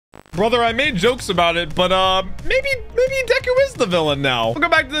Brother, I made jokes about it, but maybe Deku is the villain now.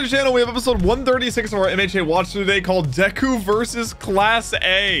 Welcome back to the channel. We have episode 136 of our MHA watch today called Deku versus Class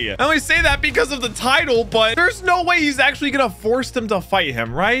A. I only say that because of the title, but there's no way he's actually gonna force them to fight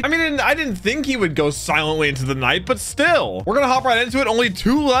him, right? I mean, I didn't think he would go silently into the night, but still. We're gonna hop right into it. Only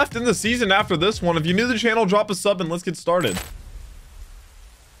 2 left in the season after this one. If you're new to the channel, drop a sub and let's get started.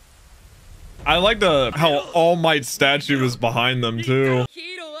 I like how All Might statue is behind them too.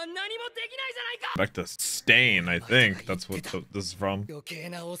 Back to Stain, I think that's what this is from. He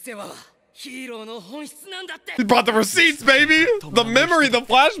brought the receipts, baby! The memory, the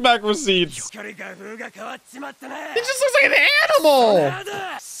flashback receipts! He just looks like an animal!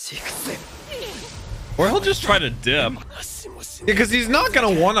 Or he'll just try to dip. Because he's not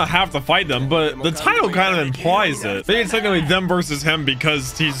gonna want to have to fight them, but the title kind of implies it. Maybe it's technically them versus him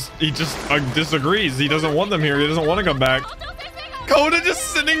because he just disagrees. He doesn't want them here. He doesn't want to come back. Koda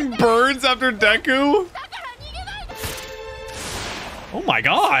just sending birds after Deku. Oh my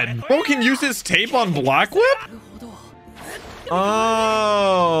god. Bro can use his tape on Black Whip?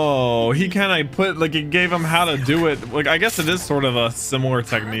 Oh, he kind of put, like, it gave him how to do it. Like, I guess it is sort of a similar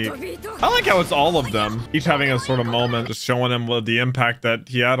technique. I like how it's all of them, each having a sort of moment, just showing him the impact that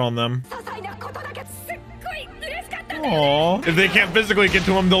he had on them. Aww. If they can't physically get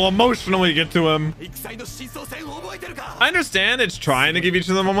to him, they'll emotionally get to him. I understand it's trying to give each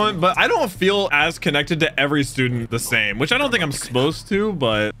of them a moment, but I don't feel as connected to every student the same, which I don't think I'm supposed to,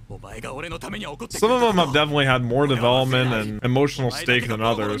 but some of them have definitely had more development and emotional stake than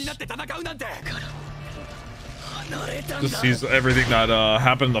others. Just sees everything that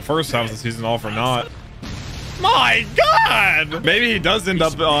happened in the first half of the season all for naught. My god! Maybe he does end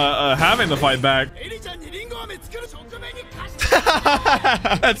up having to fight back.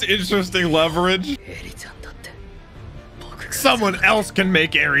 That's interesting leverage. Someone else can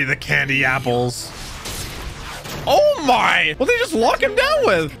make Eri the candy apples. Oh my! What did they just lock him down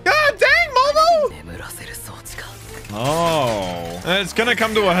with? God dang, Momo! Oh, and it's gonna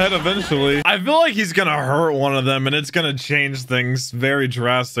come to a head eventually. I feel like he's gonna hurt one of them and it's gonna change things very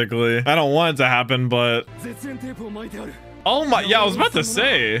drastically. I don't want it to happen, but oh my, yeah, I was about to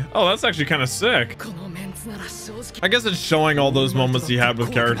say, oh, that's actually kind of sick. I guess it's showing all those moments he had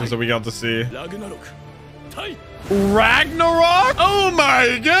with characters that we got to see. Ragnarok? Oh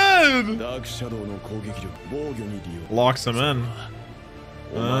my god! Locks him in.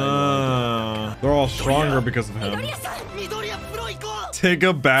 They're all stronger because of him. Take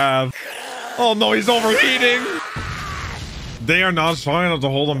a bath. Oh no, he's overheating. They are not strong enough to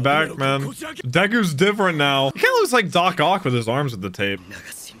hold him back, man. Deku's different now. He kind of looks like Doc Ock with his arms at the tape.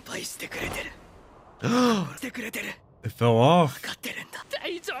 It fell off.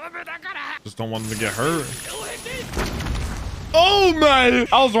 Just don't want him to get hurt. Oh my!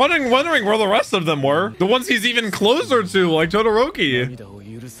 I was wondering where the rest of them were. The ones he's even closer to, like Todoroki.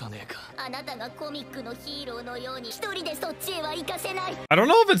 I don't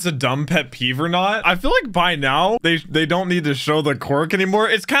know if it's a dumb pet peeve or not. I feel like by now they don't need to show the quirk anymore.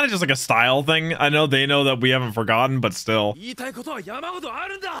 It's kind of just like a style thing. I know they know that we haven't forgotten, but still.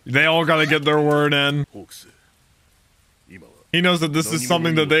 They all gotta get their word in. He knows that this is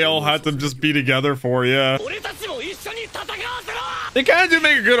something that they all have to just be together for, yeah. They kind of do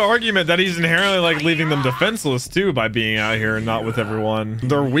make a good argument that he's inherently like leaving them defenseless too by being out here and not with everyone.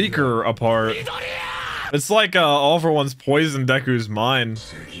 They're weaker apart. It's like All For One's poisoned Deku's mind.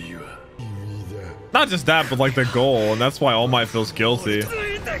 Not just that, but like the goal, and that's why All Might feels guilty.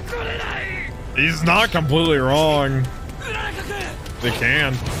 He's not completely wrong. They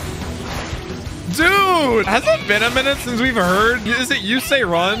can. Dude, has it been a minute since we've heard? Is it You Say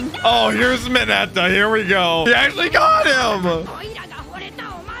Run? Oh, here's Mineta. Here we go. He actually got him.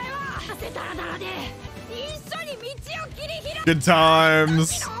 Good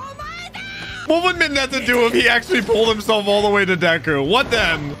times. What would Mineta do if he actually pulled himself all the way to Deku? What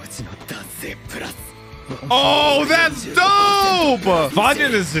then? Oh, that's dope.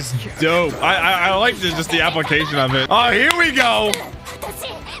 Vajin is just dope. I like just the application of it. Oh, here we go.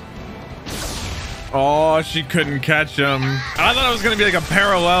 Oh, she couldn't catch him. I thought it was gonna be like a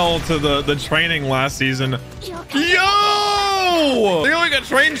parallel to the training last season. Yo! They're like a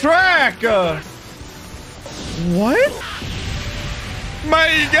train track. What?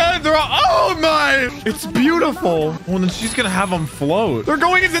 My god, they're all, oh my! It's beautiful. Well, then she's gonna have them float. They're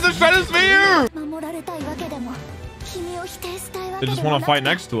going into the stratosphere! They just want to fight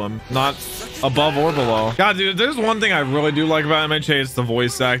next to him, not above or below. God, dude, there's one thing I really do like about MHA. It's the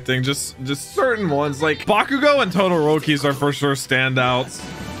voice acting. Just certain ones like Bakugo and Todoroki's are for sure standouts.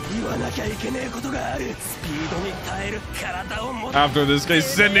 After this guy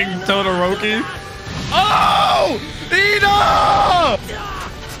sending Todoroki. Oh! Ida!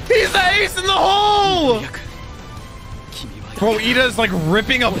 He's the ace in the hole! Bro, Ida's like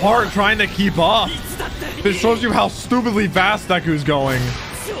ripping apart trying to keep up. It shows you how stupidly fast Deku's going.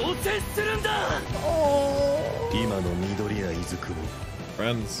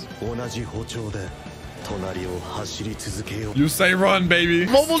 Friends. You say run, baby.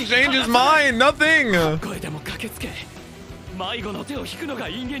 Mobile change is mine. Nothing.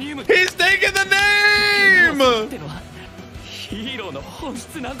 He's taking the name.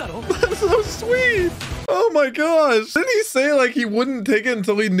 That's so sweet. Oh my gosh. Didn't he say like he wouldn't take it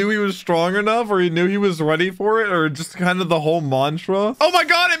until he knew he was strong enough, or he knew he was ready for it, or just kind of the whole mantra? Oh my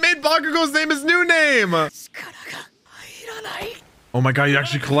god, it made Bakugo's name his new name. Oh my god, he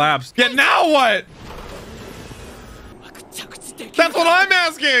actually collapsed. Yeah, now what? That's what I'm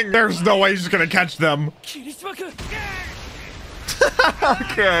asking. There's no way he's just gonna catch them.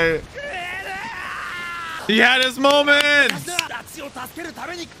 Okay. He had his moments.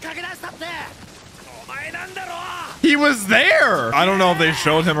 He was there. I don't know if they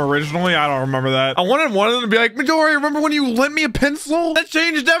showed him originally. I don't remember that. I wanted one of them to be like, Midori, remember when you lent me a pencil? That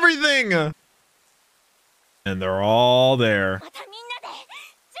changed everything. And they're all there.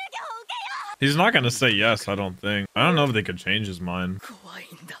 He's not going to say yes, I don't think. I don't know if they could change his mind.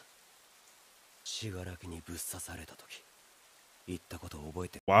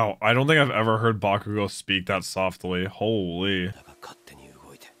 Wow, I don't think I've ever heard Bakugo speak that softly. Holy.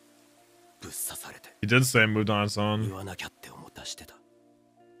 He did say it moved on its own.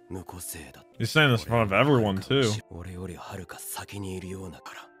 He's saying this in front of everyone, too.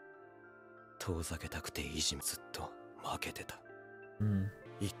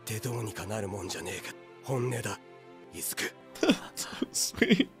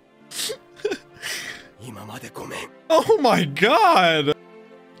 Sweet. Oh my god!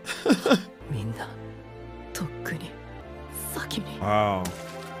 Wow.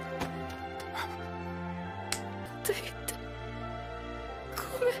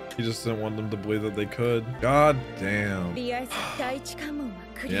 He just didn't want them to believe that they could. God damn. Yeah,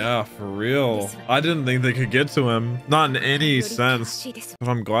 for real. I didn't think they could get to him. Not in any sense. But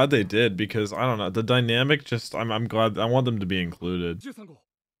I'm glad they did, because I don't know. The dynamic just, I'm glad. I want them to be included.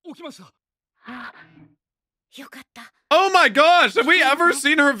 Oh my gosh, have we ever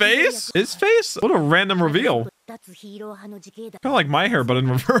seen her face? His face? What a random reveal. Kind of like my hair, but in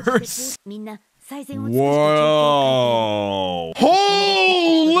reverse. Whoa.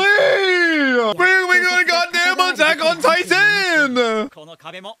 Holy! We got a goddamn Attack on Titan!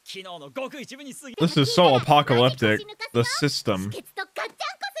 This is so apocalyptic. The system.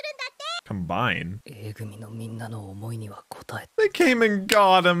 Combine. They came and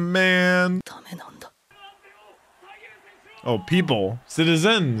got him, man. Oh, people.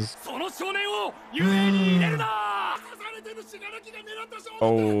 Citizens. Oh.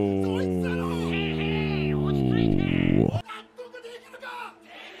 Poor little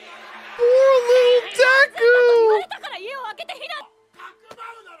Deku.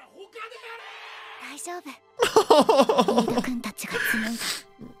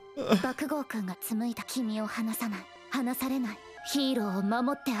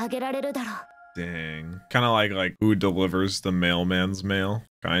 Dang. Kind of like who delivers the mailman's mail.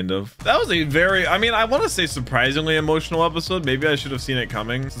 Kind of. That was a very, I mean, I want to say surprisingly emotional episode. Maybe I should have seen it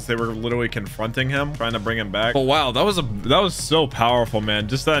coming, since they were literally confronting him, trying to bring him back. Oh wow, that was so powerful, man.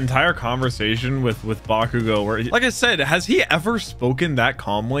 Just that entire conversation with Bakugo, where like I said, has he ever spoken that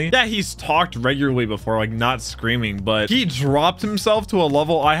calmly? Yeah, he's talked regularly before, like not screaming, but he dropped himself to a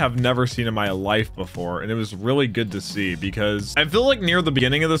level I have never seen in my life before, and it was really good to see, because I feel like near the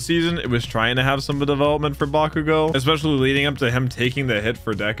beginning of the season, it was trying to have some development for Bakugo, especially leading up to him taking the hit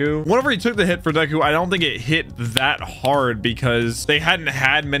for Deku. Whenever he took the hit for Deku, I don't think it hit that hard, because they hadn't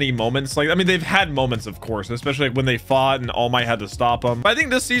had many moments. Like, I mean, they've had moments, of course, especially like when they fought and All Might had to stop them. But I think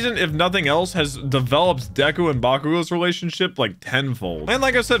this season, if nothing else, has developed Deku and Bakugo's relationship like tenfold. And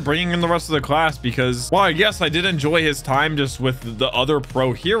like I said, bringing in the rest of the class, because while yes, I did enjoy his time just with the other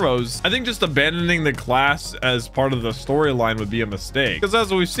pro heroes, I think just abandoning the class as part of the storyline would be a mistake. Because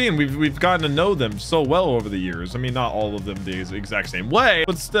as we've seen, we've gotten to know them so well over the years. I mean, not all of them the exact same way,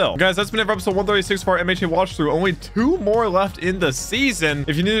 but still. Guys, that's been it for episode 136 for our MHA watch through. Only 2 more left in the season.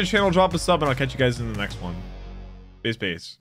 If you're new to the channel, drop a sub, and I'll catch you guys in the next one. Peace.